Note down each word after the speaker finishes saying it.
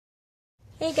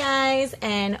Hey guys,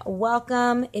 and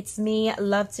welcome. It's me,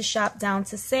 Love to Shop Down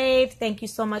to Save. Thank you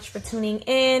so much for tuning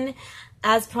in.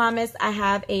 As promised, I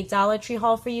have a Dollar Tree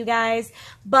haul for you guys,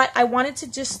 but I wanted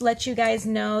to just let you guys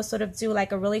know, sort of do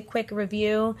like a really quick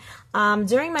review.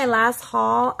 During my last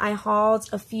haul, I hauled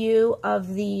a few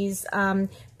of these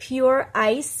Pure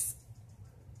Ice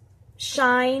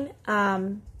Shine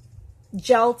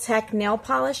Gel Tech nail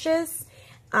polishes.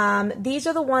 These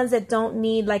are the ones that don't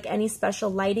need like any special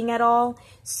lighting at all.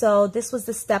 So this was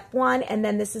the step one, and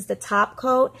then this is the top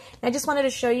coat. And I just wanted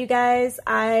to show you guys,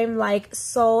 I'm like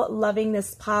so loving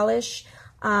this polish.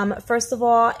 First of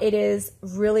all, it is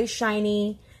really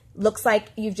shiny. Looks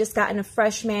like you've just gotten a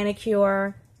fresh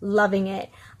manicure. Loving it.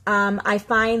 I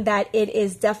find that it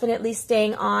is definitely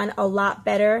staying on a lot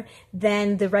better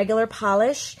than the regular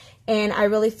polish. And I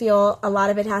really feel a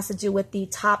lot of it has to do with the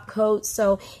top coat.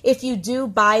 So if you do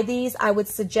buy these, I would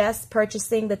suggest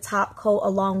purchasing the top coat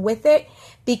along with it,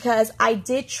 because I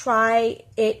did try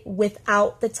it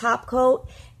without the top coat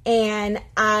and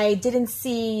I didn't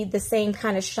see the same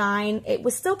kind of shine. It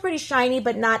was still pretty shiny,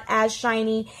 but not as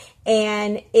shiny.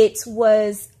 And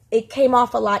it came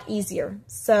off a lot easier.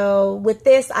 So with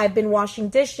this, I've been washing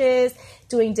dishes,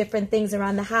 doing different things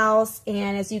around the house,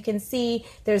 and as you can see,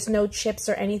 there's no chips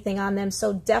or anything on them.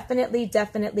 So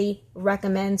definitely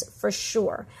recommend for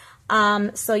sure.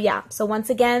 So yeah, so once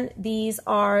again, these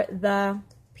are the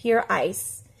Pure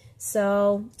Ice.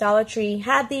 So Dollar Tree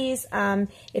had these.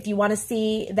 If you want to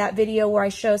see that video where I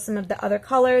show some of the other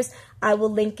colors, I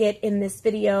will link it in this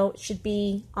video. It should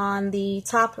be on the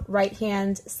top right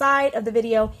hand side of the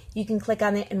video. You can click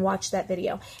on it and watch that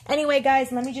video. Anyway,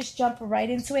 guys, let me just jump right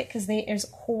into it because there's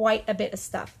quite a bit of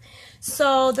stuff.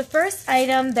 So the first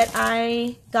item that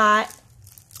I got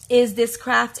is this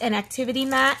craft and activity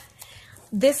mat.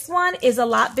 This one is a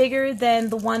lot bigger than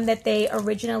the one that they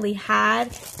originally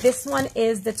had. This one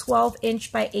is the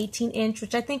 12-inch by 18-inch,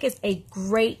 which I think is a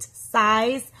great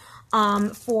size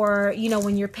for, you know,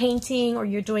 when you're painting or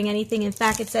you're doing anything. In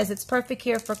fact, it says it's perfect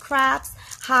here for crafts,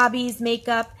 hobbies,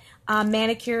 makeup,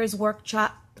 manicures,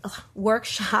 workshop,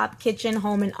 kitchen,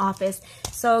 home, and office.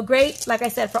 So great, like I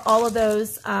said, for all of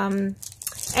those. And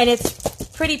it's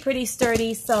pretty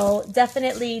sturdy, so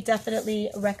definitely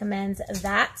recommend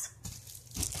that.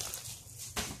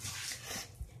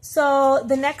 So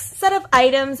the next set of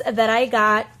items that I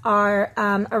got are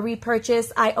a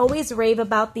repurchase. I always rave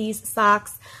about these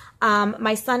socks.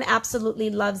 My son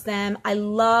absolutely loves them. I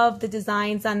love the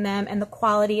designs on them and the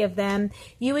quality of them.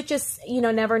 You would just, you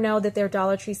know, never know that they're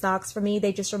Dollar Tree socks. For me,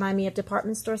 they just remind me of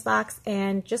department store socks,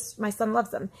 and just my son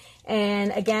loves them.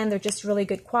 And again, they're just really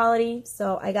good quality.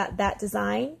 So I got that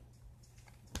design.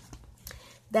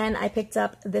 Then I picked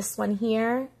up this one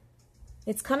here.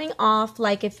 It's coming off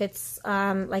like if it's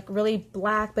like really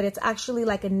black, but it's actually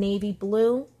like a navy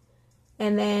blue.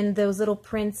 And then those little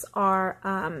prints are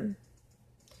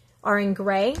in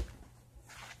gray.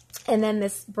 And then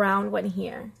this brown one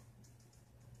here.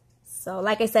 So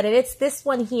like I said, it's this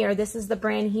one here. This is the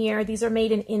brand here. These are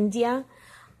made in India.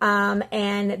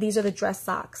 And these are the dress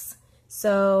socks.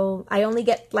 So I only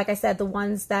get, like I said, the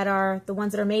ones that are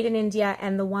made in India,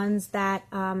 and the ones that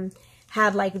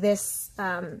have like this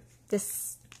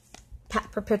this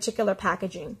particular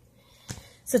packaging.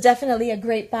 So definitely a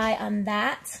great buy on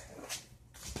that.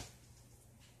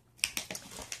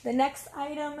 The next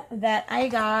item that I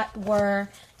got were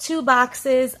 2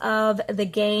 boxes of the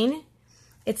Gain.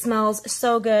 It smells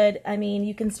so good. I mean,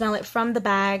 you can smell it from the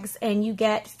bags, and you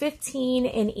get 15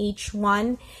 in each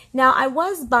one. Now, I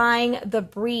was buying the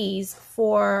Breeze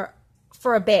for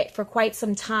quite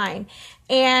some time.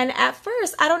 And at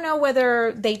first, I don't know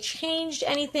whether they changed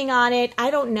anything on it. I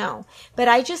don't know. But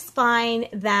I just find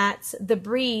that the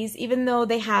Breeze, even though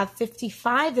they have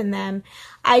 55 in them,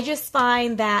 I just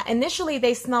find that initially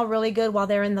they smell really good while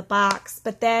they're in the box.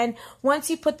 But then once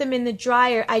you put them in the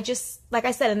dryer, I just, like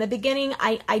I said, in the beginning,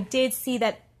 I did see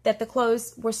that the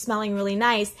clothes were smelling really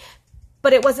nice,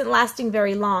 but it wasn't lasting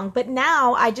very long. But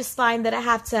now I just find that I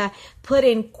have to put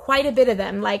in quite a bit of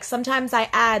them. Like sometimes I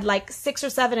add like 6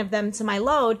 or 7 of them to my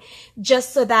load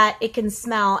just so that it can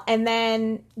smell. And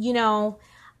then, you know,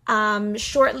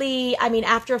 shortly, I mean,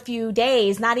 after a few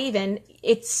days, not even,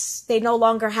 they no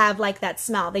longer have like that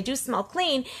smell. They do smell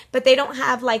clean, but they don't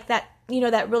have like that, you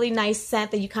know, that really nice scent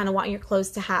that you kind of want your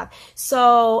clothes to have.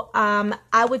 So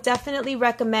I would definitely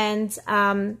recommend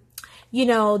you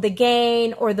know, the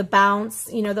Gain or the Bounce.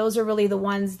 You know, those are really the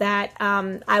ones that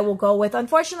I will go with.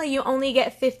 Unfortunately, you only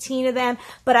get 15 of them,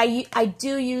 but I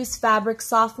do use fabric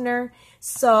softener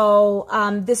So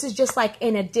this is just like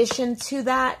in addition to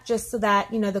that, just so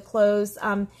that, you know, the clothes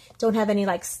don't have any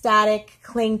like static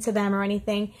cling to them or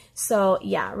anything. So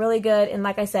yeah, really good. And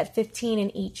like I said, 15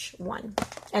 in each one.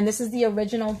 And this is the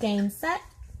original game set.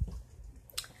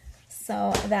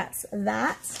 So that's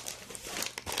that.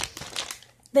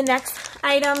 The next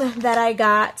item that I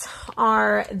got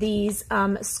are these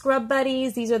Scrub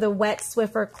Buddies. These are the wet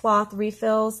Swiffer cloth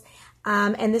refills.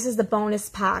 And this is the bonus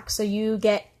pack. So you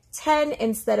get 10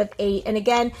 instead of 8. And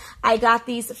again, I got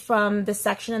these from the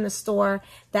section in the store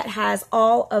that has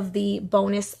all of the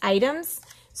bonus items.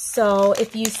 So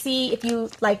if you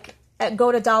like go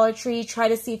to Dollar Tree, try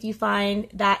to see if you find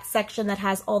that section that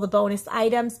has all the bonus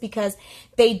items, because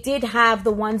they did have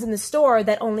the ones in the store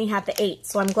that only have the 8.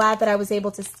 So I'm glad that I was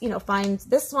able to, you know, find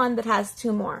this one that has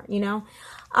 2 more, you know.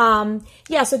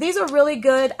 Yeah, so these are really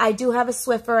good. I do have a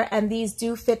Swiffer, and these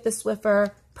do fit the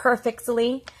Swiffer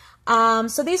perfectly.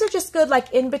 So these are just good,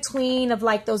 like in between of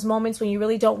like those moments when you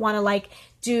really don't want to like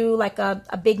do like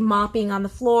a big mopping on the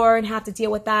floor and have to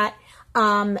deal with that.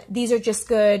 These are just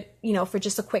good, you know, for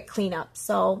just a quick cleanup.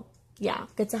 So yeah,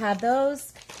 good to have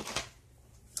those.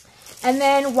 And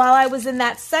then while I was in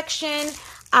that section,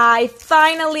 I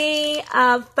finally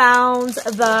found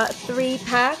the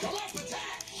 3-pack.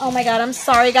 Oh my God, I'm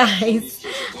sorry guys.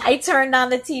 I turned on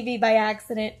the TV by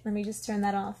accident. Let me just turn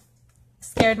that off.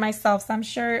 Scared myself, so I'm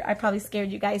sure I probably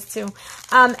scared you guys too.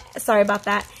 Sorry about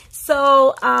that.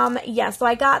 So yeah, so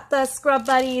I got the Scrub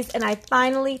Buddies, and I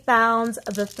finally found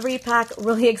the 3-pack.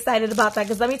 Really excited about that,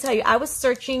 because let me tell you, I was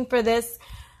searching for this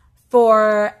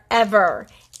forever.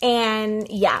 And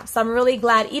yeah, so I'm really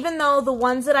glad, even though the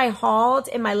ones that I hauled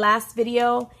in my last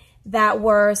video that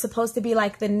were supposed to be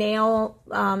like the nail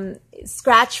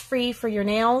scratch free for your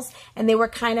nails, and they were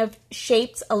kind of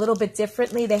shaped a little bit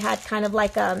differently. They had kind of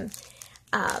like a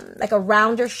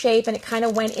rounder shape, and it kind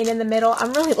of went in the middle.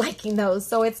 I'm really liking those.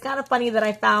 So it's kind of funny that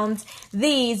I found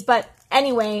these, but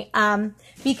anyway,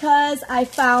 because I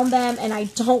found them and I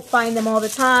don't find them all the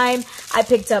time, I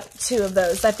picked up 2 of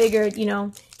those. I figured, you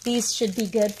know, these should be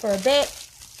good for a bit.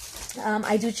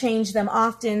 I do change them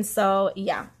often, so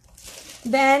yeah.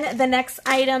 Then the next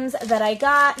items that I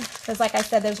got, because like I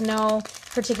said, there's no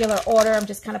particular order, I'm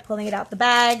just kind of pulling it out the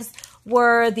bags,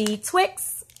 were the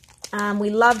Twix.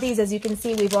 We love these. As you can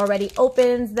see, we've already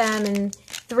opened them and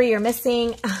 3 are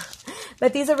missing.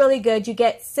 But these are really good. You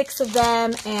get 6 of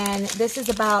them, and this is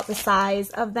about the size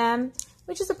of them,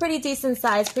 which is a pretty decent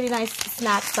size, pretty nice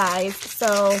snack size.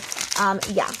 So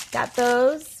yeah, got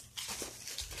those.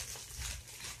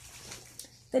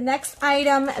 The next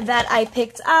item that I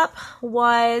picked up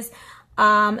was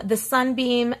the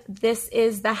Sunbeam. This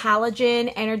is the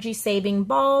halogen energy saving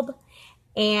bulb,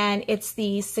 and it's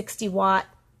the 60 watt.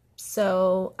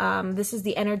 So this is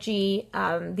the energy,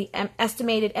 the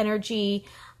estimated energy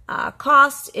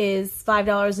cost is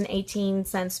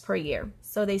 $5.18 per year.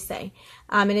 So they say,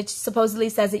 and it supposedly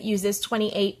says it uses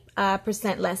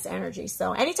 28% less energy.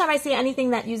 So anytime I see anything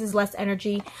that uses less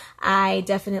energy, I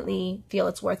definitely feel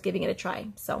it's worth giving it a try.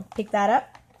 So pick that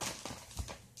up.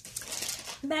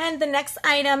 Then the next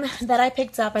item that I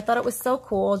picked up, I thought it was so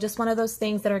cool. Just one of those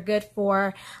things that are good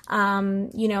for,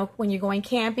 you know, when you're going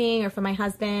camping, or for my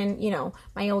husband, you know,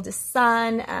 my oldest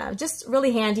son, just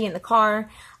really handy in the car.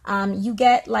 You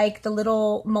get like the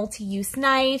little multi-use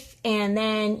knife, and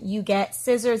then you get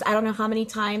scissors. I don't know how many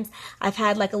times I've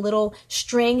had like a little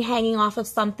string hanging off of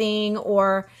something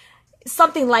or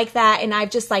something like that, and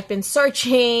I've just like been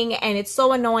searching, and it's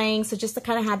so annoying. So just to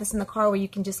kind of have this in the car where you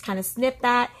can just kind of snip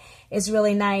that is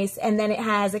really nice. And then it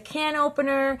has a can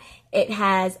opener, it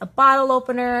has a bottle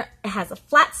opener, it has a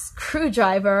flat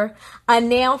screwdriver, a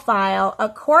nail file, a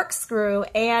corkscrew,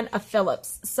 and a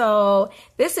Phillips. So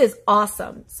this is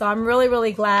awesome. So I'm really,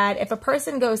 really glad. If a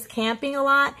person goes camping a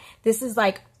lot, this is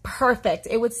like perfect.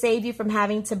 It would save you from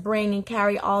having to bring and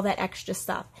carry all that extra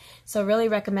stuff. So really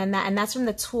recommend that. And that's from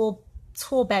the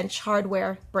Tool Bench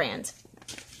Hardware brand.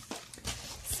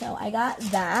 So I got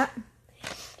that.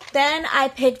 Then I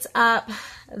picked up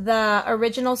the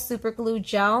original super glue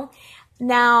gel.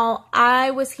 Now,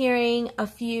 I was hearing a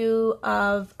few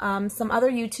of some other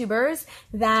YouTubers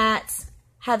that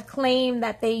have claimed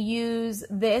that they use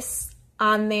this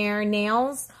on their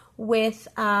nails with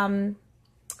the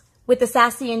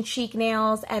Sassy and Chic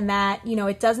nails, and that, you know,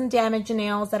 it doesn't damage the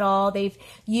nails at all. They've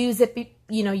used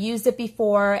it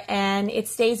before, and it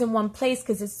stays in one place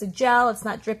because it's the gel. It's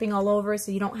not dripping all over,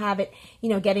 so you don't have it, you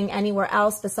know, getting anywhere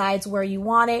else besides where you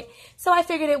want it. So I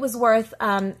figured it was worth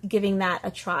giving that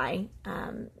a try.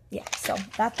 Yeah, so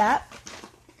got that.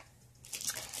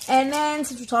 And then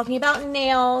since we're talking about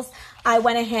nails, I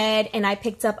went ahead and I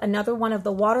picked up another one of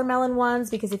the watermelon ones,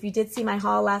 because if you did see my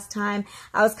haul last time,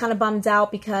 I was kind of bummed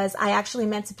out because I actually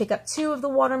meant to pick up 2 of the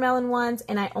watermelon ones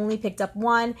and I only picked up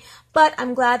 1. But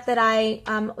I'm glad that I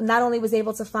not only was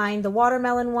able to find the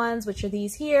watermelon ones, which are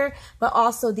these here, but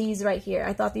also these right here.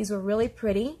 I thought these were really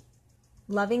pretty.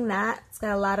 Loving that. It's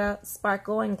got a lot of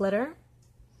sparkle and glitter.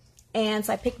 And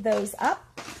so I picked those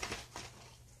up.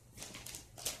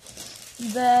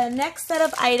 The next set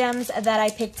of items that I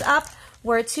picked up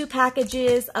were 2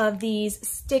 packages of these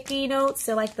sticky notes,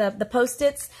 so like the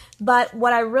Post-its. But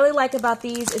what I really like about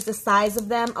these is the size of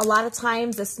them. A lot of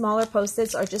times the smaller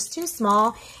Post-its are just too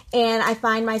small, and I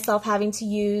find myself having to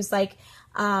use like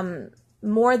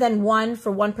more than one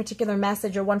for one particular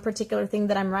message or one particular thing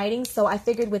that I'm writing. So I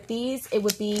figured with these it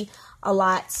would be a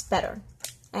lot better.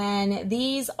 And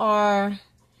these are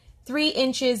 3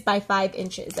 inches by 5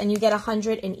 inches, and you get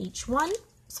 100 in each one.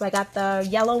 So I got the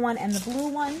yellow one and the blue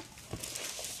one.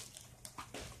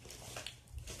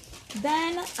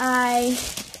 Then I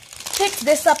picked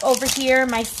this up over here.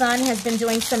 My son has been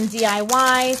doing some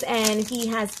DIYs, and he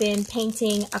has been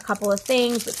painting a couple of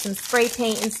things with some spray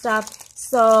paint and stuff.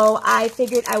 So I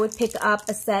figured I would pick up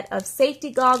a set of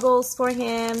safety goggles for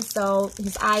him so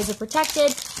his eyes are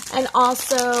protected, and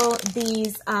also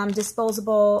these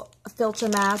disposable filter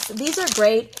masks. These are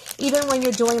great even when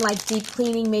you're doing like deep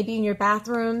cleaning, maybe in your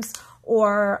bathrooms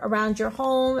or around your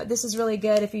home. This is really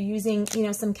good if you're using, you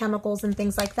know, some chemicals and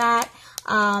things like that,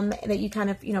 that you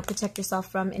kind of, you know, protect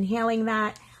yourself from inhaling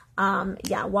that.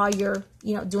 Yeah, while you're,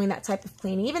 you know, doing that type of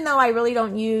cleaning. Even though I really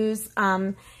don't use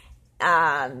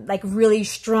like really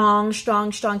strong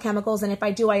chemicals, and if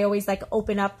I do, I always like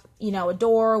open up, you know, a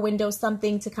door, window,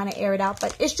 something to kind of air it out.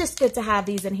 But it's just good to have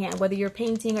these in hand, whether you're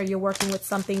painting or you're working with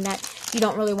something that you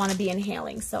don't really want to be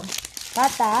inhaling. So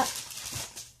got that.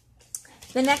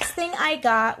 The next thing I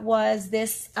got was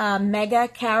this mega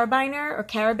carabiner or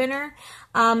carabiner.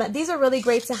 These are really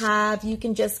great to have. You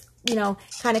can just, you know,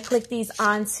 kind of click these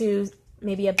onto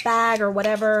maybe a bag or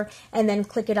whatever, and then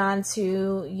click it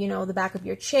onto, you know, the back of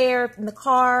your chair in the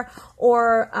car,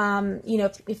 or, you know,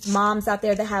 if moms out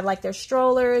there that have like their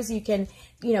strollers, you can,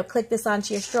 you know, click this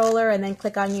onto your stroller and then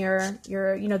click on your,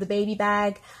 you know, the baby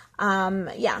bag.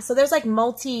 Yeah, so there's like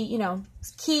you know,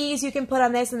 keys you can put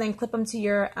on this and then clip them to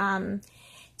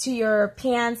your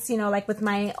pants, you know, like with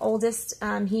my oldest,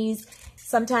 he's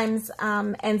sometimes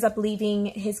ends up leaving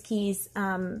his keys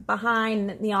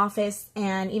behind in the office,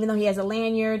 and even though he has a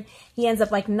lanyard, he ends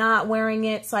up like not wearing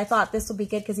it. So I thought this would be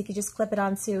good because he could just clip it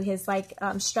onto his like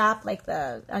strap, like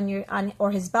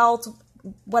or his belt,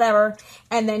 whatever,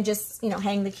 and then just, you know,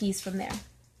 hang the keys from there.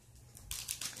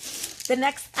 The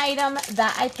next item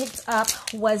that I picked up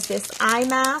was this eye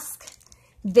mask.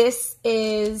 This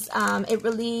is it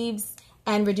relieves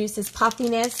and reduces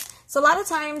puffiness. So a lot of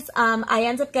times I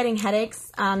end up getting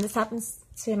headaches. This happens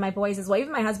to my boys as well,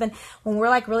 even my husband. When we're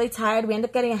like really tired, we end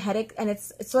up getting a headache, and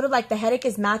it's sort of like the headache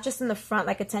is not just in the front,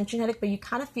 like a tension headache, but you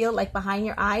kind of feel like behind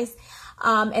your eyes.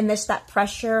 And there's that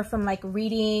pressure from like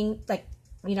reading, like,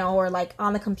 you know, or like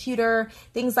on the computer,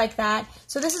 things like that.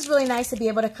 So this is really nice to be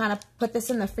able to kind of put this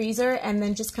in the freezer and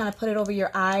then just kind of put it over your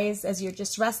eyes as you're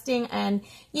just resting. And,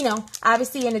 you know,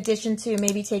 obviously in addition to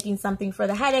maybe taking something for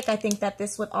the headache, I think that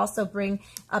this would also bring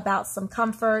about some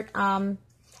comfort. And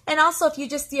also if you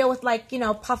just deal with like, you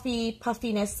know,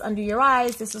 puffiness under your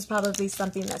eyes, this is probably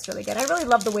something that's really good. I really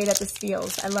love the way that this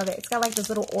feels. I love it. It's got like those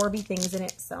little orby things in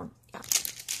it. So yeah,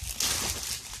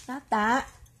 got that.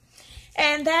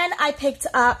 And then I picked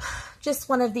up just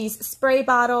one of these spray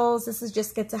bottles. This is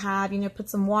just good to have, you know, put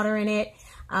some water in it.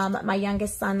 My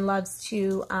youngest son loves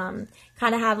to kind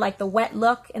of have like the wet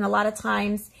look, and a lot of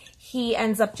times he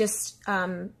ends up just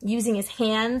using his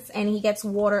hands and he gets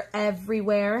water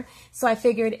everywhere. So I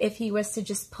figured if he was to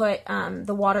just put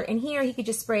the water in here, he could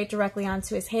just spray it directly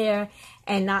onto his hair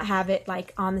and not have it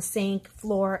like on the sink,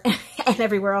 floor, and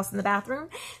everywhere else in the bathroom.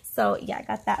 So yeah, I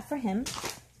got that for him.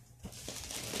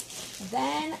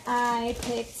 Then I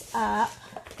picked up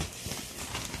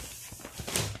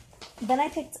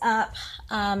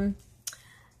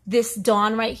this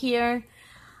Dawn right here.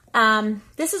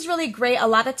 This is really great. A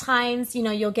lot of times, you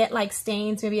know, you'll get like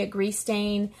stains, maybe a grease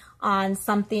stain on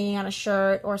something, on a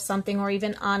shirt or something, or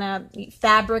even on a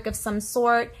fabric of some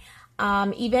sort.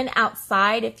 Even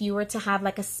outside, if you were to have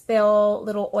like a spill,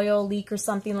 little oil leak or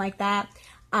something like that.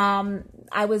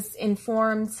 I was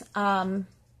informed,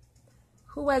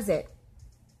 who was it?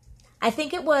 I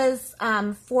think it was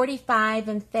 45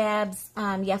 and Fab's,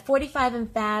 yeah, 45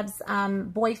 and Fab's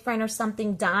boyfriend or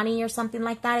something, Donnie or something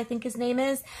like that, I think his name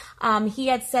is. He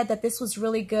had said that this was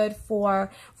really good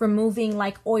for removing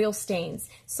like oil stains.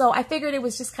 So I figured it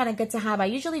was just kind of good to have. I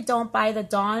usually don't buy the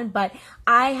Dawn, but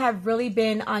I have really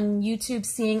been on YouTube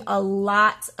seeing a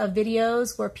lot of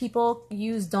videos where people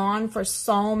use Dawn for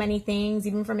so many things,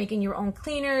 even for making your own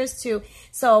cleaners too.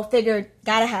 So figured,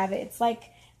 gotta have it. It's like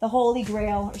the Holy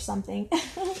Grail or something.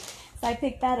 So I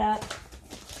picked that up.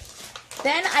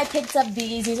 Then I picked up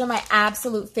these. These are my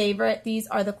absolute favorite. These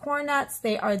are the corn nuts.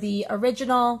 They are the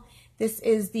original. This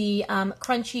is the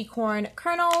crunchy corn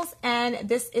kernels, and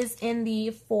this is in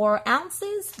the 4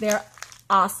 ounces. They're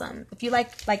awesome. If you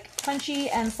like crunchy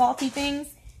and salty things,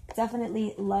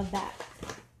 definitely love that.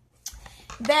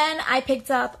 Then I picked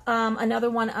up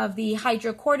another one of the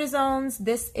hydrocortisones.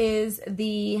 This is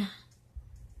the...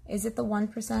 Is it the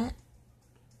 1%?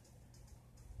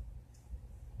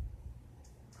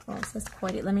 Oh, it says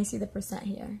quite. Let me see the percent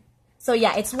here. So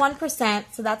yeah, it's 1%,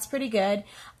 so that's pretty good.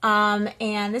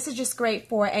 And this is just great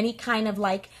for any kind of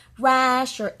like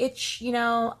rash or itch, you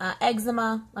know,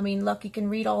 eczema. I mean, look, you can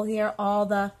read all here, all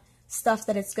the stuff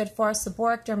that it's good for.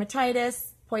 Seborrheic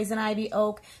dermatitis, poison ivy,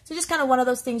 oak. So just kind of one of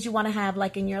those things you want to have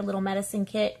like in your little medicine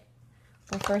kit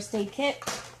or first aid kit.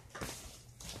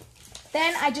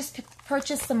 Then I just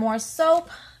purchased some more soap.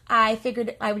 I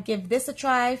figured I would give this a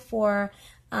try for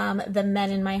the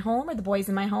men in my home or the boys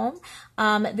in my home.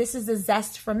 This is the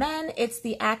Zest for Men. It's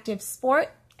the Active Sport,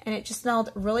 and it just smelled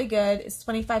really good. It's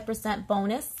 25%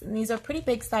 bonus, and these are pretty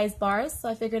big size bars, so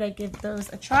I figured I'd give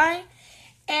those a try.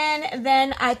 And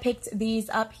then I picked these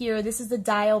up here. This is the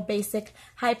Dial Basic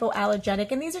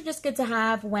Hypoallergenic, and these are just good to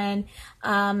have when,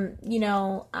 you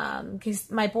know, because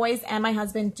my boys and my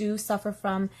husband do suffer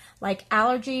from like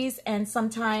allergies, and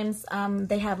sometimes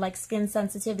they have like skin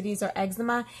sensitivities or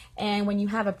eczema, and when you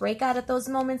have a breakout at those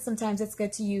moments, sometimes it's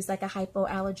good to use like a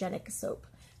hypoallergenic soap.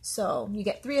 So you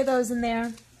get 3 of those in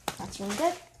there. That's really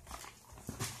good.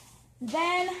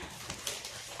 Then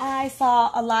I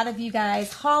saw a lot of you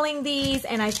guys hauling these,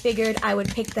 and I figured I would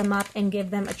pick them up and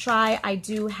give them a try. I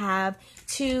do have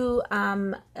 2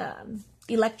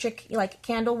 electric like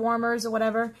candle warmers or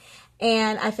whatever,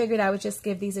 and I figured I would just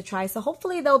give these a try. So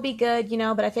hopefully they'll be good, you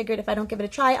know, but I figured if I don't give it a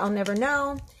try, I'll never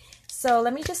know. So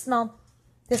let me just smell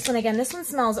this one again. This one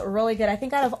smells really good. I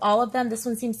think out of all of them, this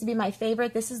one seems to be my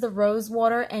favorite. This is the Rose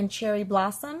Water and Cherry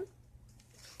Blossom,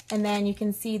 and then you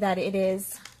can see that it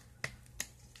is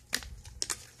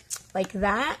like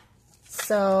that.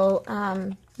 So,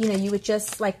 you know, you would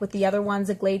just, like with the other ones,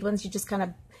 the Glade ones, you just kind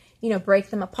of, you know, break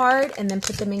them apart and then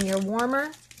put them in your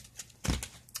warmer.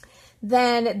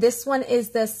 Then this one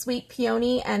is the Sweet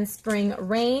Peony and Spring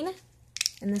Rain.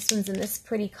 And this one's in this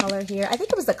pretty color here. I think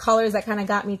it was the colors that kind of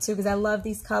got me too, because I love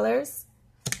these colors.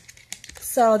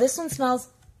 So this one smells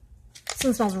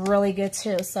really good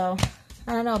too. So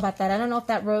I don't know about that. I don't know if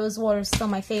that Rose Water is still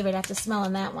my favorite after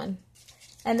smelling that one.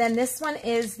 And then this one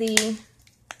is the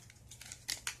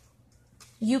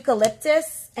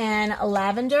Eucalyptus and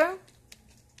Lavender.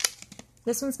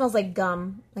 This one smells like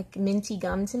gum, like minty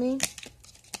gum to me.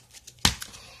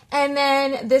 And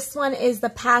then this one is the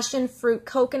Passion Fruit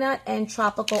Coconut and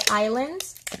Tropical Island.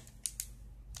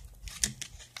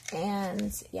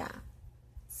 And yeah,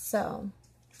 so,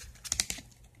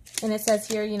 and it says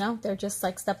here, you know, they're just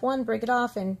like step 1, break it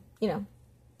off and, you know,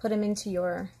 put them into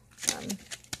your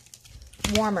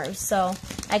warmers. So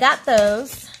I got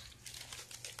those.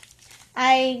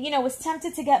 I, you know, was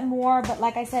tempted to get more, but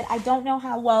like I said, I don't know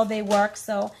how well they work,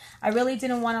 so I really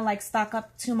didn't want to like stock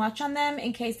up too much on them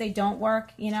in case they don't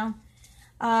work, you know.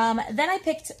 Then I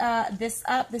picked this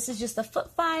up. This is just a foot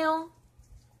file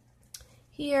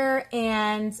here,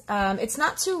 and it's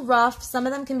not too rough. Some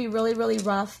of them can be really, really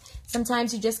rough.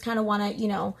 Sometimes you just kind of want to, you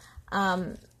know,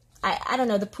 I don't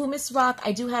know, the pumice rock,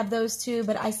 I do have those too,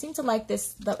 but I seem to like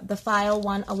this, the file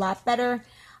one a lot better.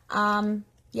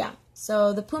 Yeah,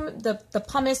 so the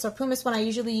pumice or pumice one I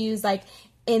usually use like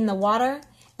in the water,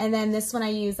 and then this one I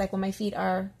use like when my feet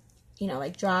are, you know,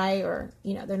 like dry or,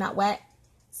 you know, they're not wet.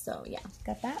 So yeah,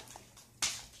 got that.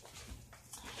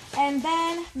 And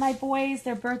then my boys,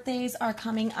 their birthdays are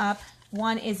coming up.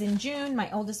 One is in June, my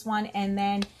oldest one, and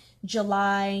then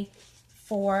July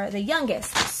for the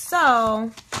youngest.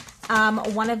 So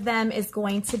one of them is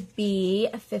going to be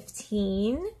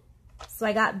 15. So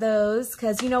I got those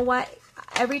because you know what?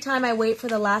 Every time I wait for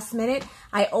the last minute,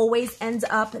 I always end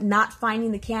up not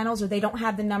finding the candles, or they don't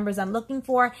have the numbers I'm looking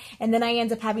for. And then I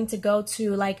end up having to go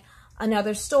to like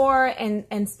another store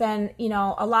and spend, you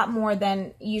know, a lot more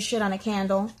than you should on a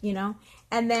candle, you know.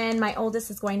 And then my oldest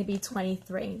is going to be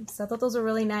 23. So I thought those were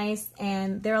really nice.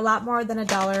 And they're a lot more than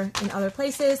 $1 in other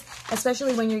places,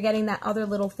 especially when you're getting that other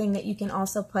little thing that you can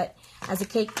also put as a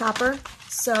cake topper.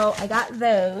 So I got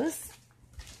those.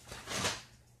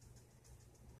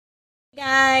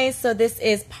 Guys, so this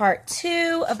is part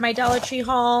 2 of my Dollar Tree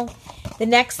haul. The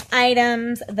next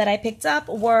items that I picked up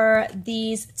were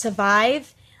these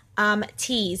Tavive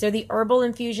teas. They're the herbal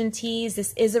infusion teas.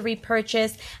 This is a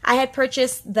repurchase. I had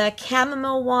purchased the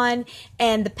chamomile one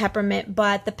and the peppermint,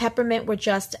 but the peppermint were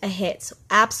just a hit.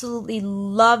 Absolutely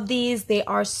love these. They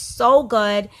are so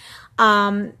good.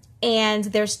 And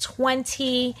there's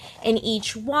 20 in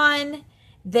each one.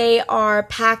 They are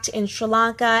packed in Sri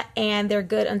Lanka and they're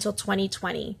good until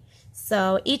 2020.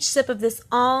 So each sip of this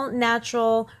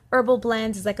all-natural herbal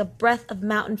blend is like a breath of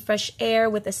mountain fresh air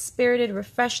with a spirited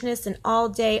refreshness, an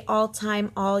all-day,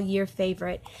 all-time, all-year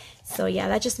favorite. So yeah,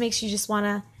 that just makes you just want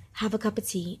to have a cup of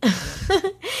tea.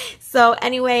 So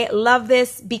anyway, love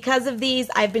this. Because of these,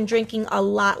 I've been drinking a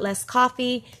lot less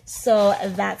coffee, so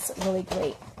that's really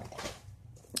great.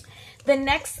 The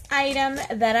next item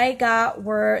that I got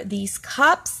were these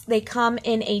cups. They come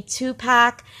in a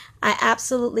 2-pack. I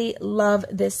absolutely love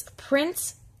this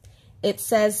print. It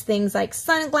says things like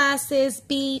sunglasses,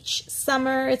 beach,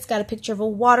 summer. It's got a picture of a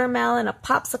watermelon, a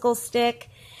popsicle stick.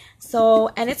 So,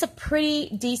 and it's a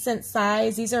pretty decent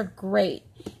size. These are great.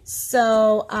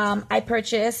 So I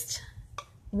purchased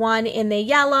one in the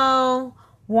yellow,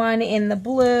 one in the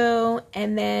blue,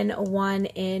 and then one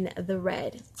in the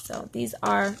red. So these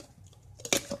are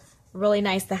really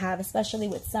nice to have, especially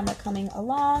with summer coming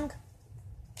along.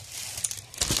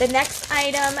 The next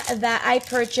item that I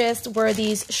purchased were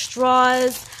these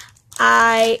straws.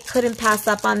 I couldn't pass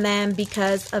up on them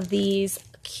because of these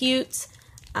cute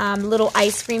little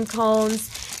ice cream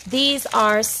cones. These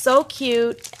are so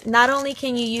cute. Not only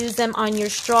can you use them on your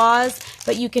straws,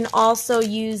 but you can also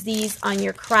use these on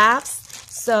your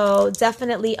crafts. So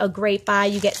definitely a great buy.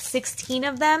 You get 16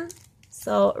 of them.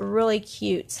 So really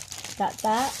cute. Got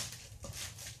that.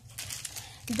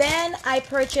 Then I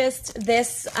purchased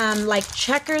this like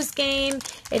checkers game.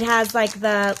 It has like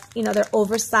the, you know, they're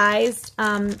oversized,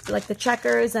 like the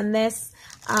checkers, and this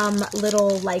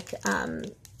little like,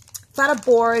 it's not a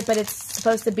board, but it's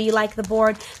supposed to be like the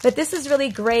board. But this is really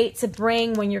great to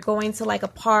bring when you're going to like a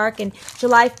park, and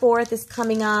July 4th is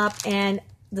coming up, and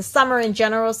the summer in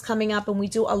general is coming up, and we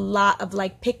do a lot of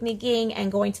like picnicking and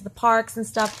going to the parks and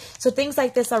stuff. So things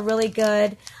like this are really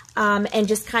good. And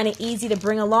just kind of easy to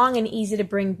bring along and easy to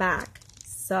bring back.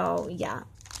 So, yeah.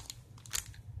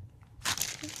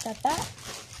 Got that.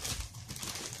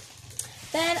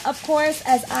 Then, of course,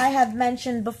 as I have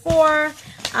mentioned before,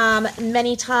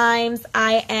 many times,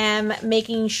 I am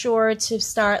making sure to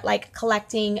start like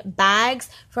collecting bags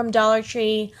from Dollar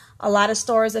Tree. A lot of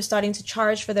stores are starting to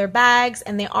charge for their bags,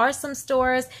 and there are some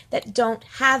stores that don't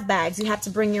have bags. You have to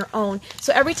bring your own.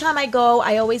 So every time I go,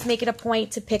 I always make it a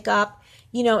point to pick up,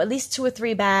 you know, at least 2 or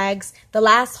 3 bags. The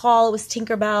last haul was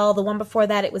Tinkerbell. The one before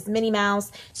that, it was Minnie Mouse.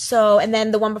 So, and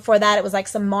then the one before that, it was like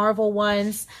some Marvel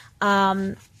ones.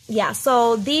 Yeah,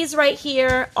 so these right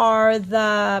here are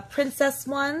the princess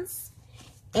ones.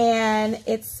 And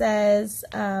it says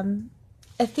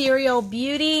Ethereal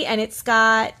Beauty. And it's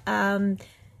got,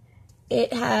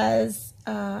 it has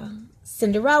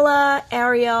Cinderella,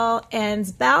 Ariel,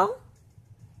 and Belle.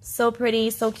 So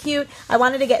pretty, so cute. I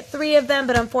wanted to get 3 of them,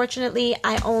 but unfortunately,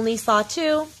 I only saw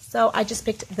 2. So I just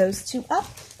picked those 2 up.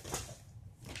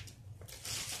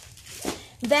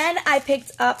 Then I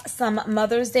picked up some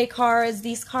Mother's Day cards.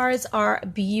 These cards are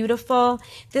beautiful.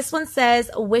 This one says,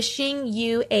 wishing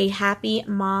you a happy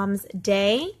Mom's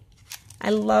Day. I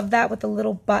love that with the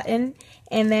little button.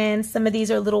 And then some of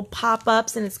these are little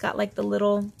pop-ups, and it's got like the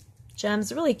little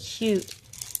gems. Really cute.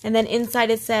 And then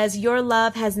inside it says, your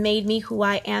love has made me who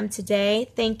I am today.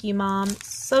 Thank you, Mom.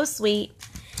 So sweet.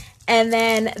 And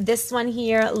then this one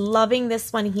here, loving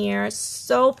this one here.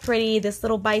 So pretty, this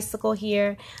little bicycle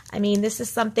here. I mean, this is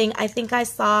something I think I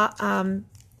saw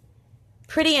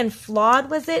Pretty and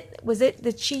Flawed, was it?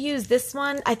 Did she use this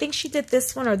one? I think she did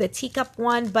this one or the teacup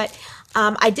one, but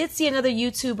I did see another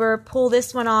YouTuber pull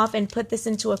this one off and put this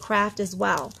into a craft as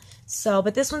well. So,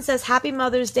 but this one says, Happy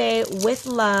Mother's Day with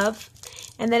love.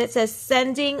 And then it says,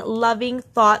 sending loving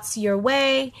thoughts your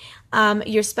way.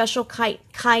 Your special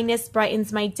kindness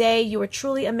brightens my day. You are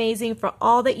truly amazing for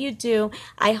all that you do.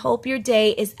 I hope your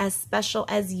day is as special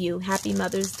as you. Happy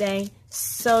Mother's Day.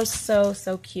 So, so,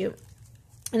 so cute.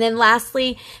 And then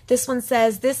lastly, this one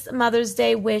says, this Mother's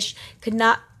Day wish could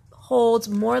not hold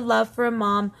more love for a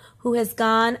mom who has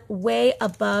gone way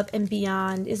above and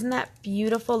beyond. Isn't that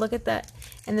beautiful? Look at that.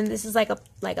 And then this is like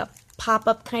a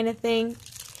pop-up kind of thing.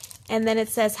 And then it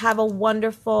says, have a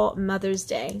wonderful Mother's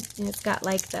Day. And it's got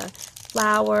like the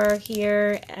flower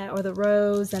here, or the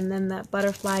rose, and then the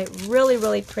butterfly. Really,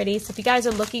 really pretty. So if you guys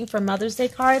are looking for Mother's Day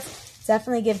cards,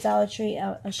 definitely give Dollar Tree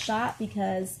a shot,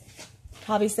 because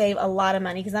probably save a lot of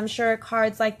money, because I'm sure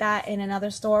cards like that in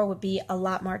another store would be a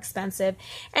lot more expensive.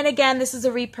 And again, this is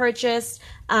a repurchase.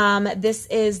 This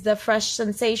is the Fresh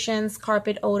Sensations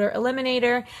Carpet Odor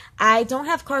Eliminator. I don't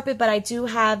have carpet, but I do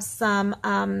have some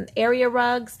area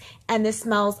rugs, and this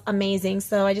smells amazing.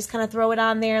 So I just kind of throw it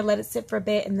on there, let it sit for a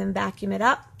bit, and then vacuum it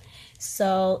up.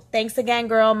 So thanks again,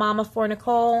 girl, Mama for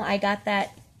Nicole. I got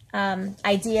that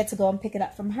idea to go and pick it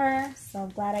up from her, so I'm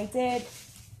glad I did.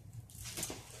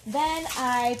 Then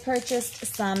I purchased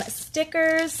some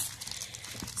stickers.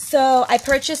 So I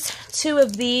purchased 2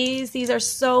 of these. These are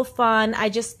so fun. I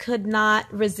just could not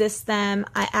resist them.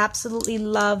 I absolutely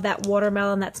love that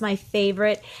watermelon. That's my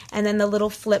favorite. And then the little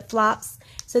flip-flops.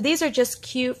 So these are just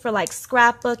cute for like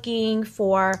scrapbooking,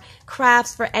 for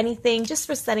crafts, for anything, just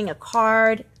for setting a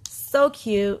card. So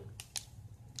cute.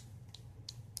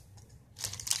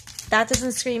 That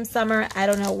doesn't scream summer. I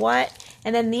don't know what.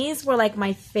 And then these were like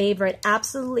my favorite.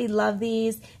 Absolutely love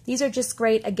these. These are just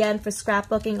great, again, for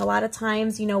scrapbooking. A lot of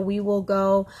times, you know, we will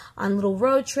go on little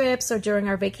road trips or during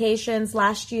our vacations.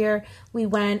 Last year, we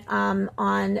went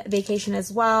on vacation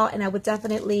as well, and I would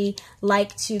definitely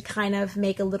like to kind of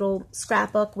make a little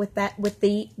scrapbook with that,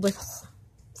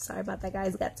 sorry about that,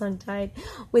 guys, got tongue-tied,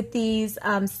 with these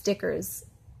stickers.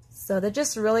 So they're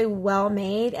just really well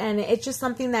made, and it's just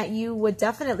something that you would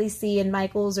definitely see in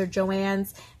Michael's or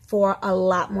Joann's for a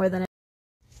lot more than.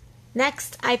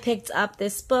 Next, I picked up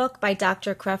this book by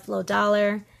Dr. Creflo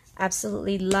Dollar.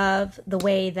 Absolutely love the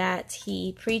way that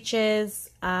he preaches.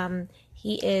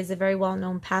 He is a very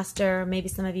well-known pastor. Maybe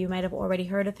some of you might have already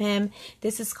heard of him.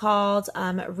 This is called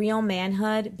Real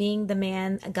Manhood, Being the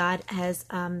Man God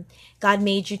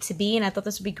made you to be. And I thought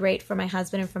this would be great for my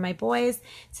husband and for my boys. It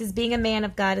says, being a man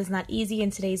of God is not easy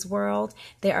in today's world.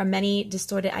 There are many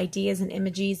distorted ideas and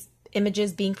images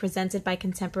being presented by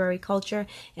contemporary culture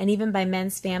and even by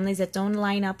men's families that don't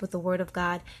line up with the Word of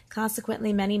God.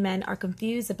 Consequently, many men are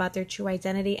confused about their true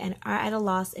identity and are at a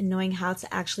loss in knowing how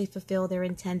to actually fulfill their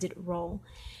intended role.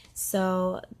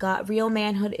 So, real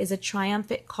manhood is a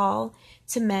triumphant call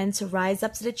to men to rise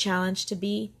up to the challenge to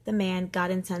be the man God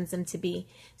intends them to be.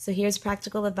 So here's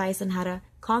practical advice on how to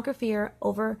conquer fear,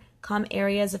 overcome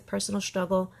areas of personal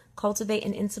struggle, cultivate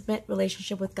an intimate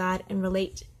relationship with God, and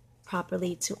relate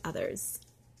properly to others.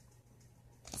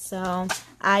 So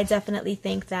I definitely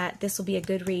think that this will be a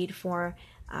good read for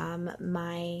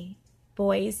my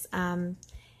boys and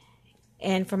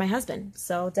for my husband.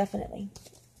 So definitely.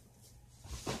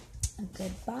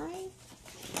 Goodbye.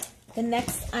 The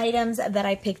next items that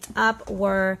I picked up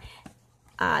were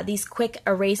these quick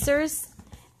erasers,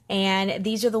 and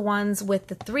these are the ones with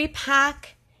the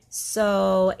 3-pack.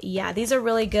 So yeah, these are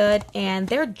really good, and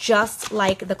they're just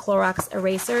like the Clorox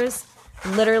erasers,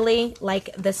 literally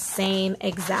like the same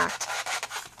exact.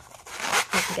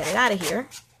 I can get it out of here.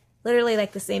 Literally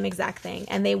like the same exact thing,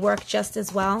 and they work just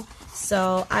as well.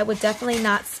 So I would definitely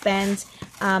not spend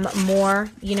more,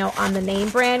 you know, on the name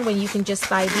brand when you can just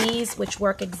buy these, which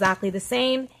work exactly the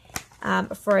same,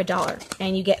 for $1,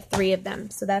 and you get 3 of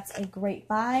them. So that's a great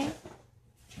buy.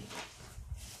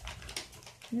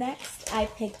 Next, I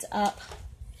picked up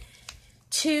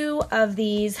 2 of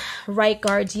these Right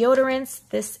Guard deodorants.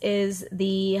 This is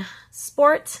the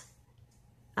Sport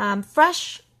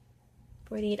Fresh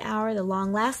 48 Hour, the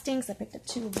long lasting. So I picked up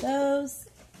 2 of those.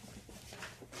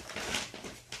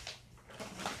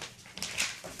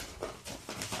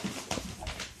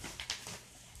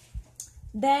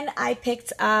 Then I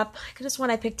picked up, I could have sworn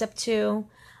I picked up 2.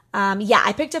 Yeah,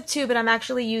 I picked up 2, but I'm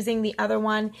actually using the other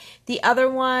one. The other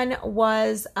one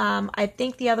was, I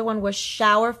think the other one was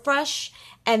Shower Fresh,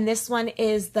 and this one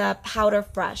is the Powder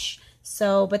Fresh.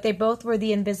 So, but they both were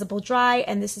the Invisible Dry,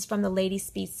 and this is from the Lady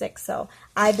Speed 6. So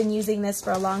I've been using this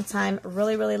for a long time.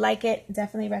 Really, really like it.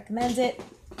 Definitely recommend it.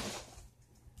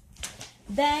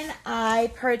 Then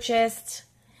I purchased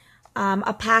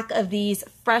a pack of these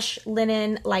fresh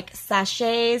linen like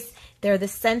sachets. They're the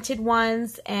scented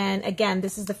ones, and again,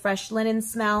 this is the fresh linen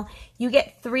smell. You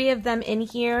get 3 of them in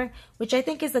here, which I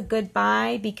think is a good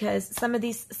buy because some of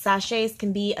these sachets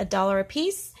can be $1 a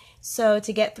piece. So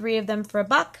to get 3 of them for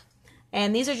 $1,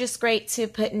 and these are just great to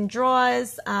put in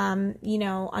drawers, you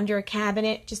know, under a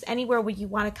cabinet, just anywhere where you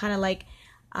want to kind of like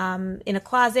in a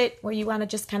closet where you want to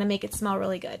just kind of make it smell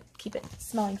really good. Keep it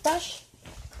smelling fresh.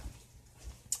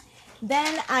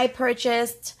 Then I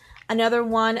purchased Another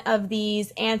one of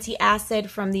these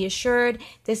anti-acid from the Assured.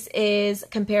 This is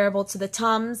comparable to the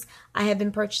Tums. I have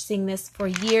been purchasing this for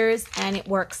years and it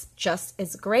works just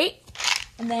as great.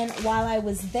 And then while I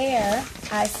was there,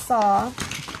 I saw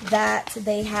that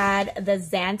they had the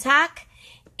Zantac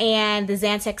and the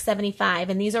Zantac 75.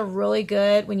 And these are really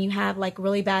good when you have like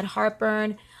really bad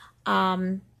heartburn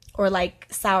or like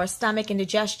sour stomach,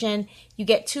 indigestion. You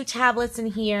get 2 tablets in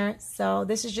here. So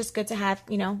this is just good to have,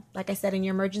 you know, like I said, in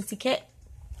your emergency kit.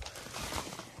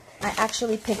 I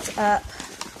actually picked up,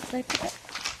 did I pick up?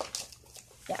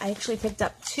 Yeah, I actually picked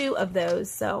up 2 of those.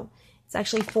 So it's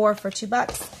actually 4 for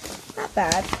 $2. Not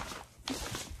bad.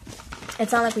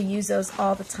 It's not like we use those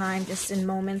all the time, just in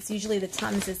moments. Usually the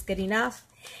Tums is good enough.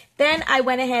 Then I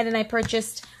went ahead and I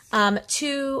purchased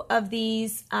 2 of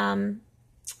these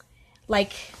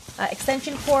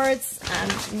extension cords.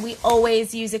 We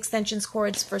always use extension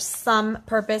cords for some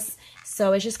purpose,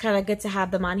 so it's just kind of good to have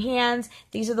them on hand.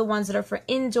 These are the ones that are for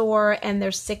indoor, and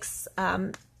they're 6,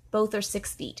 both are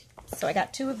 6 feet. So I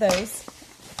got 2 of those.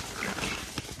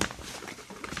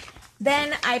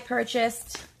 Then I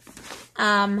purchased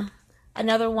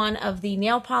another one of the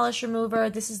nail polish remover.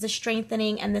 This is the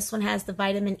strengthening, and this one has the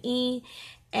vitamin E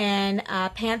and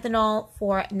panthenol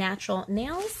for natural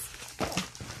nails.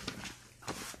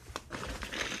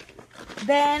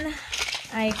 Then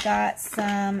I got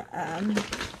some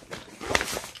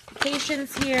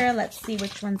patients here. Let's see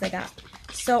which ones I got.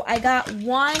 So I got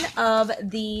one of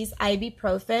these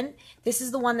ibuprofen. This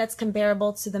is the one that's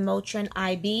comparable to the Motrin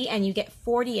IB, and you get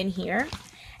 40 in here.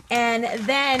 And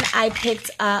then I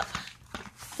picked up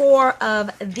 4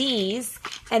 of these,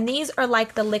 and these are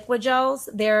like the liquid gels.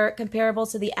 They're comparable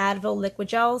to the Advil liquid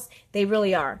gels. They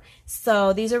really are.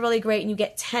 So these are really great, and you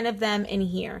get 10 of them in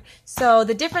here. So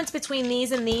the difference between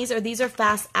these and these are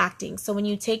fast acting. So when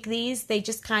you take these, they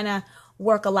just kind of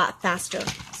work a lot faster.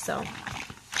 So,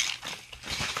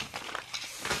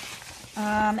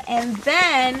 and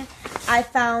then I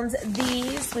found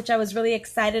these, which I was really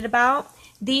excited about.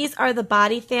 These are the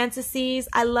Body Fantasies.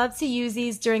 I love to use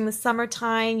these during the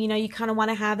summertime. You know, you kind of want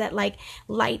to have that like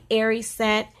light, airy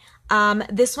scent.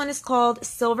 This one is called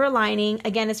Silver Lining.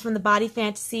 Again, it's from the Body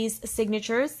Fantasies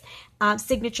signature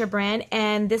brand.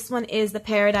 And this one is the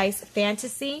Paradise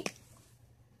Fantasy.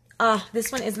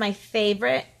 This one is my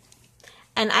favorite.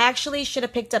 And I actually should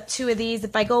have picked up 2 of these.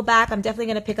 If I go back, I'm definitely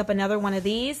going to pick up another one of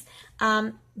these.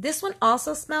 This one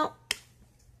also smelled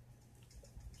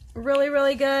really,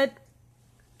 really good.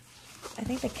 I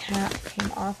think the cap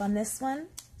came off on this one.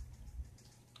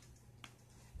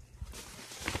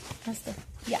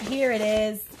 Yeah, here it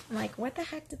is. I'm like, what the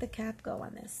heck did the cap go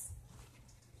on this?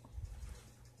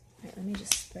 All right, let me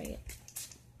just spray it.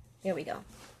 There we go.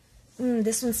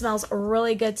 This one smells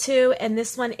really good too. And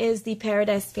this one is the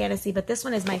Paradise Fantasy, but this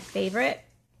one is my favorite.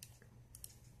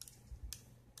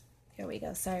 Here we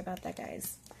go. Sorry about that,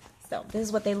 guys. So this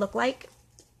is what they look like.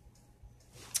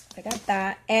 I got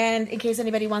that. And in case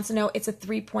anybody wants to know, it's a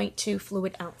 3.2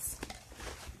 fluid ounce.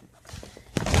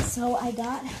 So I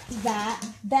got that.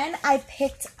 Then I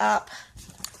picked up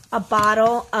a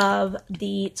bottle of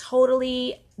the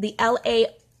LA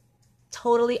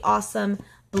Totally Awesome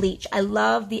bleach. I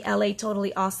love the LA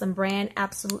Totally Awesome brand.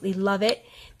 Absolutely love it.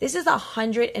 This is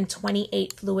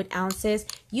 128 fluid ounces.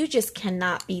 You just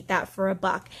cannot beat that for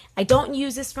 $1. I don't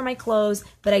use this for my clothes,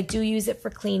 but I do use it for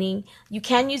cleaning. You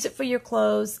can use it for your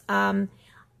clothes,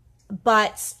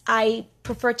 but I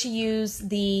prefer to use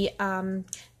the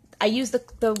I use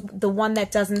the one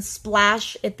that doesn't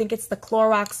splash. I think it's the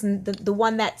Clorox, and the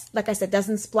one that, like I said,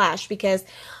 doesn't splash, because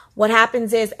what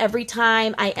happens is every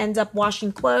time I end up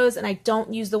washing clothes and I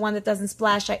don't use the one that doesn't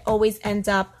splash, I always end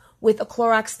up with a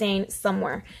Clorox stain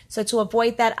somewhere. So to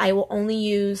avoid that, I will only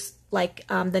use like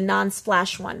the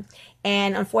non-splash one.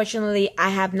 And unfortunately, I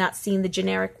have not seen the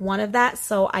generic one of that,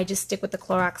 so I just stick with the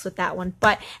Clorox with that one.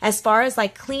 But as far as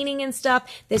like cleaning and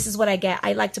stuff, this is what I get.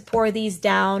 I like to pour these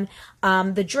down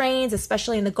the drains,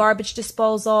 especially in the garbage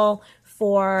disposal,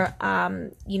 for,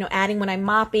 you know, adding when I'm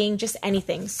mopping, just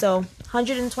anything. So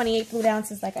 128 fluid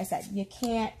ounces, like I said, you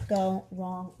can't go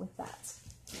wrong with that.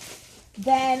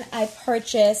 Then I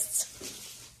purchased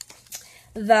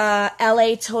the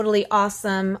LA Totally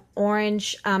Awesome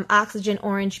Orange, Oxygen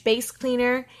Orange Base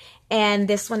Cleaner. And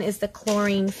this one is the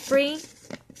chlorine free.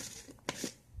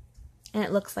 And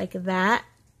it looks like that.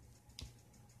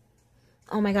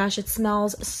 Oh my gosh, it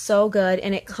smells so good.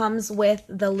 And it comes with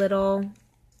the little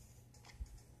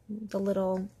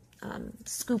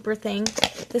scooper thing.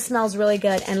 This smells really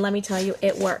good, and let me tell you,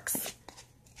 it works.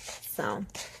 So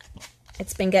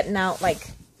it's been getting out like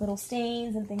little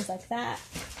stains and things like that.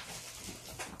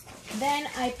 Then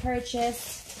I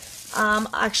purchased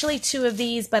Actually 2 of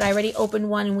these, but I already opened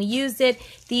one and we used it.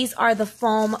 These are the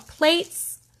foam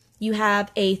plates. You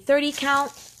have a 30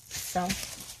 count. So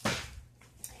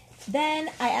then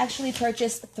I actually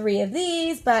purchased 3 of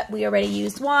these, but we already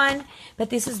used one. But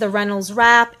this is the Reynolds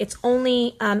wrap. It's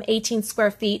only 18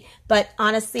 square feet, but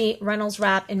honestly, Reynolds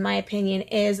wrap, in my opinion,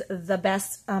 is the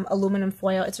best aluminum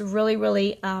foil. It's really,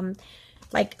 really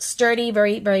like sturdy,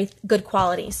 very, very good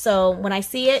quality. So when I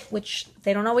see it, which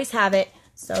they don't always have it,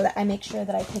 so that I make sure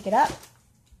that I pick it up.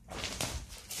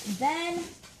 Then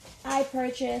I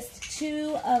purchased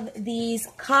 2 of these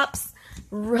cups.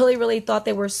 Really, really thought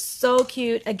they were so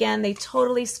cute. Again, they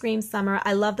totally scream summer.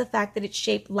 I love the fact that it's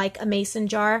shaped like a mason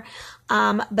jar,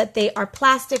 but they are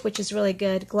plastic, which is really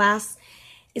good. Glass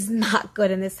is not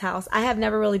good in this house. I have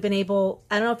never really been able,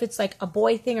 I don't know if it's like a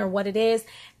boy thing or what it is,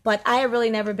 but I have really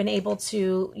never been able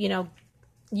to, you know,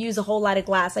 use a whole lot of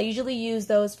glass. I usually use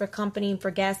those for company and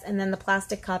for guests, and then the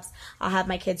plastic cups I'll have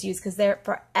my kids use because they're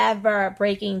forever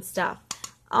breaking stuff.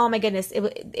 Oh my goodness,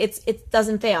 it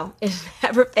doesn't fail. It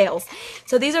never fails.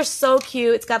 So these are so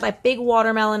cute. It's got like big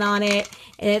watermelon on it,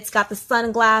 and it's got the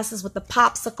sunglasses with the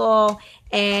popsicle,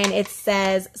 and it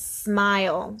says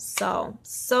smile.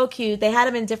 So cute. They had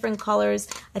them in different colors.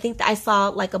 I think I saw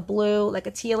like a blue, like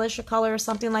a tealish color or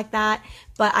something like that,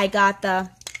 but I got the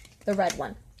red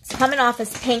one. It's coming off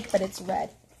as pink, but it's red.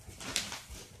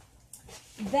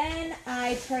 Then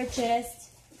I purchased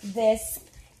this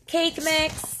cake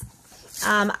mix.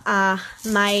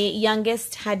 My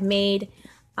youngest had made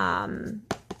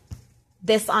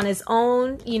this on his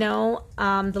own, you know,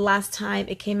 the last time.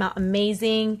 It came out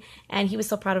amazing, and he was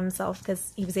so proud of himself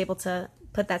because he was able to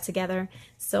put that together.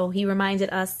 So he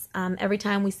reminded us, every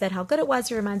time we said how good it was,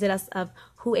 he reminded us of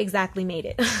who exactly made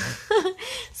it.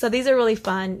 So these are really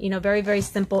fun, you know, very, very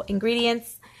simple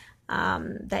ingredients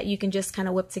that you can just kind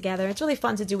of whip together. It's really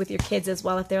fun to do with your kids as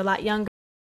well if they're a lot younger.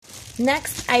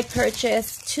 Next, I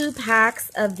purchased 2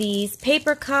 packs of these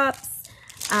paper cups.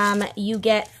 You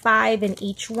get 5 in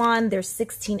each one. They're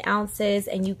 16 ounces,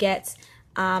 and you get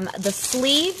the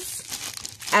sleeves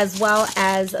as well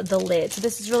as the lid. So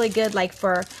this is really good, like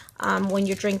for when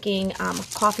you're drinking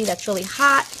coffee that's really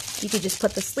hot. You could just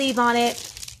put the sleeve on it.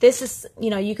 This is,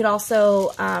 you know, you could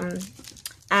also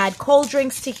add cold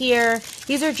drinks to here.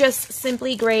 These are just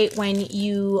simply great when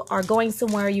you are going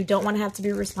somewhere. You don't want to have to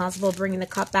be responsible bringing the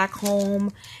cup back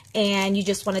home, and you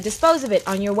just want to dispose of it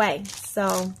on your way.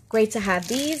 So great to have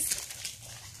these.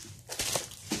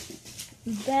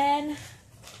 Then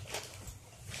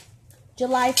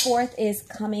July 4th is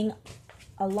coming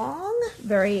along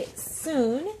very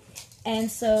soon.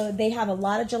 And so they have a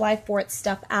lot of July 4th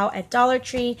stuff out at Dollar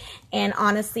Tree. And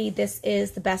honestly, this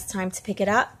is the best time to pick it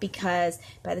up because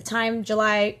by the time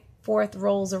July 4th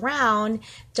rolls around,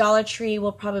 Dollar Tree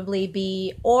will probably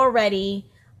be already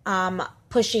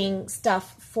pushing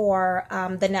stuff for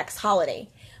the next holiday,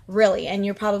 really. And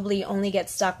you'll probably only get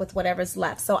stuck with whatever's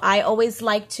left. So I always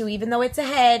like to, even though it's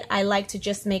ahead, I like to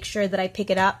just make sure that I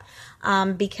pick it up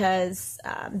because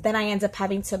then I end up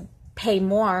having to pay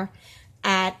more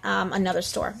at another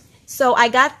store. So I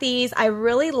got these. I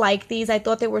really like these. I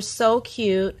thought they were so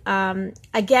cute.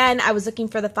 Again, I was looking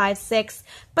for the 5-6,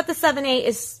 but the 7-8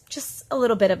 is just a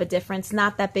little bit of a difference,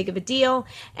 not that big of a deal.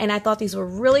 And I thought these were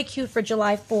really cute for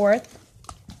July 4th.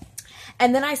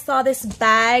 And then I saw this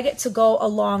bag to go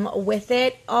along with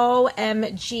it.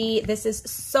 OMG, this is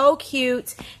so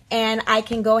cute. And I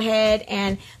can go ahead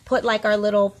and put like our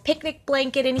little picnic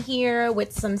blanket in here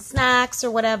with some snacks or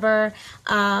whatever.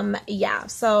 Yeah,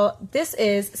 so this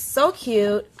is so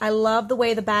cute. I love the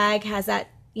way the bag has that,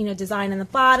 you know, design in the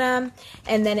bottom.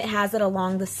 And then it has it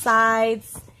along the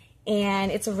sides.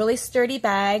 And it's a really sturdy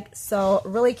bag, so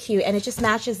really cute. And it just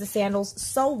matches the sandals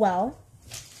so well.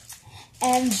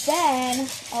 And then,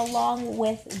 along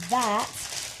with that,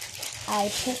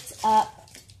 I picked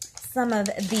up some of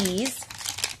these.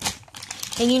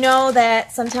 And you know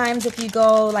that sometimes if you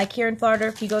go, like here in Florida,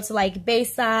 if you go to like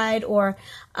Bayside or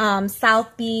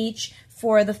South Beach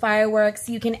for the fireworks,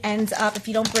 you can end up, if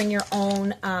you don't bring your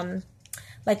own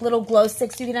like little glow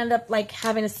sticks, you can end up like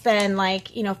having to spend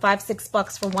like, you know,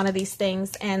 $5-6 for one of these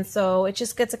things. And so it's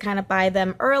just good to kind of buy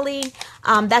them early.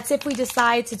 That's if we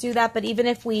decide to do that. But even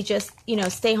if we just, you know,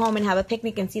 stay home and have a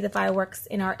picnic and see the fireworks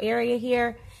in our area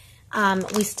here,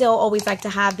 we still always like to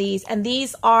have these. And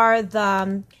these are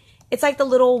the, it's like the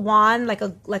little wand, like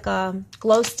a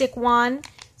glow stick wand.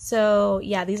 So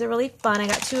yeah, these are really fun. I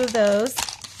got 2 of those.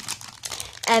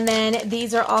 And then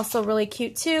these are also really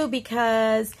cute too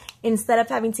because instead of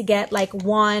having to get like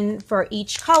one for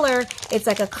each color, it's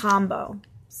like a combo.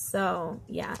 So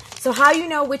yeah. So how you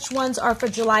know which ones are for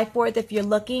July 4th if you're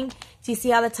looking? Do you see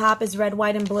how the top is red,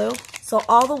 white, and blue? So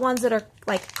all the ones that are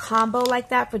like combo like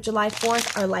that for July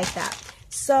 4th are like that.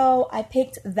 So I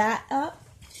picked that up.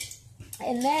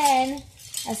 And then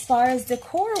as far as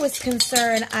decor was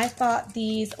concerned, I thought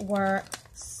these were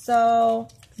so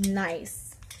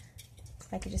nice.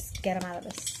 If I could just get them out of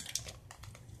this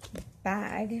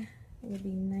bag, it would be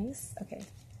nice. Okay.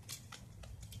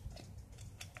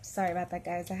 Sorry about that,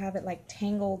 guys. I have it like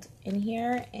tangled in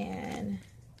here and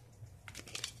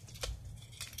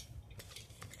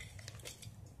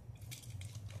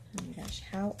oh my gosh,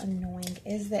 how annoying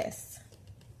is this?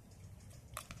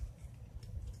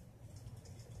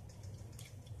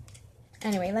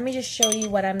 Anyway, let me just show you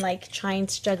what I'm like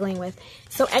struggling with.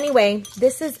 So anyway,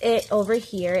 this is it over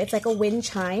here. It's like a wind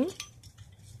chime.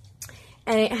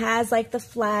 And it has like the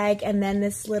flag and then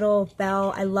this little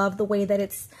bell. I love the way that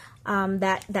it's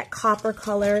that copper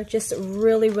color, just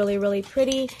really, really, really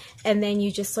pretty. And then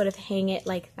you just sort of hang it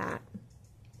like that.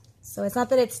 So it's not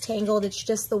that it's tangled, it's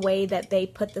just the way that they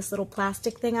put this little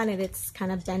plastic thing on it. It's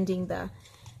kind of bending the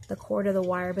cord of the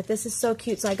wire. But this is so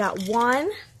cute. So I got one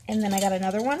and then I got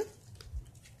another one.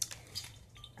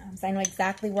 So I know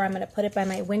exactly where I'm going to put it by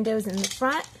my windows in the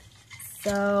front.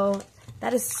 So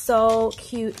that is so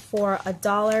cute for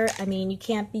 $1. I mean, you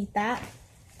can't beat that.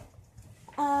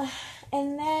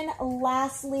 And then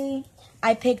lastly,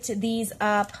 I picked these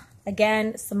up.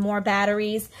 Again, some more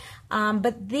batteries.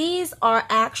 But these are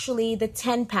actually the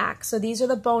 10-pack. So these are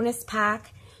the bonus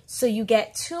pack. So you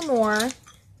get 2 more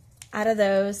out of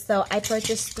those. So I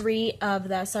purchased 3 of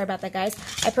the, sorry about that, guys.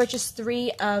 I purchased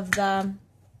 3 of the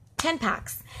 10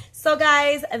 packs. So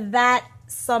guys, that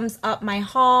sums up my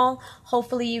haul.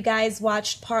 Hopefully you guys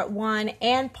watched part 1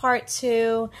 and part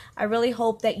 2. I really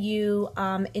hope that you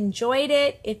enjoyed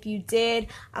it. If you did,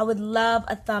 I would love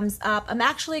a thumbs up. I'm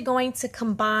actually going to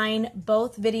combine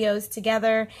both videos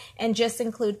together and just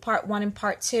include part 1 and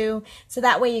part 2. So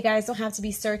that way you guys don't have to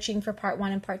be searching for part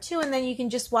 1 and part 2, and then you can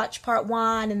just watch part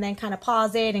 1 and then kind of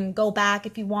pause it and go back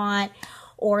if you want,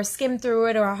 or skim through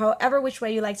it, or however which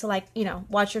way you like to, you know,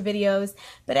 watch your videos.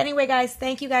 But anyway, guys,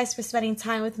 thank you guys for spending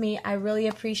time with me. I really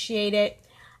appreciate it.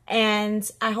 And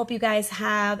I hope you guys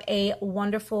have a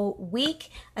wonderful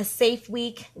week, a safe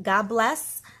week. God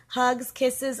bless. Hugs,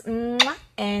 kisses,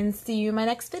 and see you in my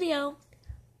next video.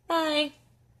 Bye.